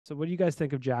So what do you guys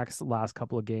think of Jack's last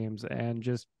couple of games? And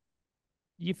just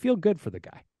you feel good for the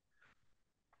guy.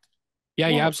 Yeah,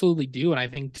 you Well, absolutely do. And I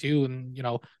think too, and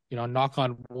knock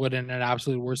on wood in an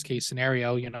absolute worst case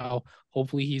scenario,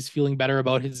 hopefully he's feeling better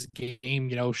about his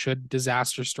game, should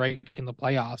disaster strike in the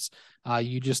playoffs.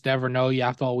 You just never know. You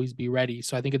have to always be ready.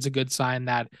 So I think it's a good sign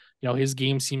that, his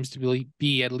game seems to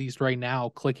be at least right now,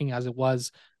 clicking as it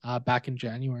was back in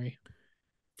January.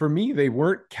 for me, they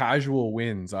weren't casual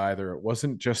wins either. It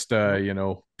wasn't just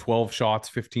 12 shots,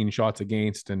 15 shots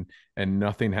against and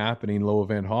nothing happening low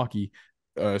event hockey.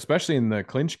 Especially in the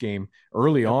clinch game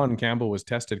early on, Campbell was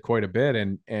tested quite a bit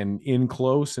and in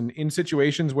close and in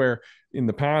situations where in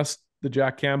the past the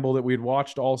Jack Campbell that we had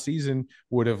watched all season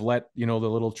would have let the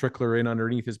little trickler in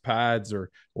underneath his pads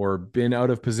or been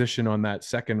out of position on that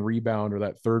second rebound or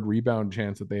that third rebound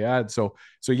chance that they had. So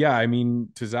yeah, I mean,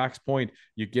 to Zach's point,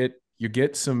 you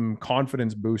get some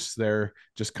confidence boosts there,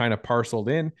 just kind of parceled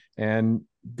in. And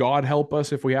God help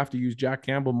us if we have to use Jack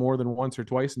Campbell more than once or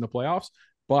twice in the playoffs.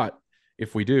 But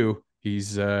if we do,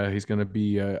 he's going to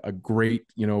be a great,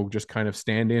 just kind of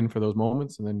stand in for those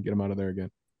moments and then get him out of there again.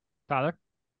 Tyler?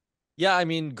 Yeah, I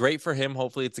mean, great for him.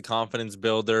 Hopefully it's a confidence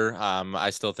builder.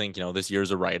 I still think, this year's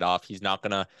a write-off. He's not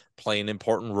going to play an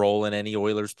important role in any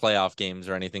Oilers playoff games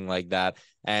or anything like that.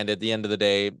 And at the end of the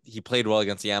day, he played well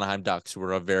against the Anaheim Ducks, who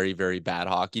were a very, very bad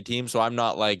hockey team. So I'm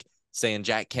not like saying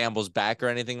Jack Campbell's back or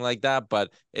anything like that,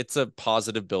 but it's a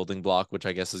positive building block, which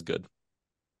I guess is good.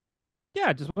 Yeah,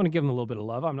 I just want to give him a little bit of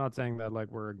love. I'm not saying that like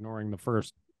we're ignoring the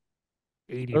first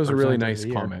 80%. That was a really nice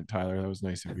comment, Tyler. That was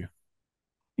nice of you.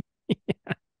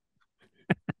 Yeah.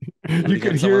 You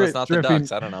could hear it not dripping. The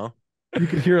Ducks, I don't know. You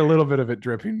could hear a little bit of it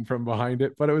dripping from behind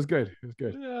it, but it was good. It was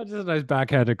good. Yeah, just a nice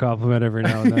backhanded compliment every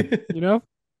now and then.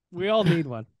 We all need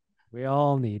one. We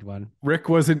all need one. Rick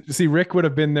would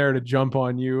have been there to jump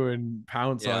on you and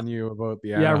pounce on you about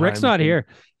the Anaheim Rick's not thing. here.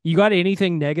 You got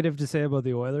anything negative to say about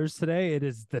the Oilers today? It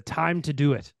is the time to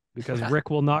do it because Rick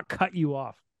will not cut you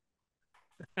off.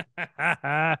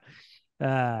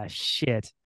 Shit.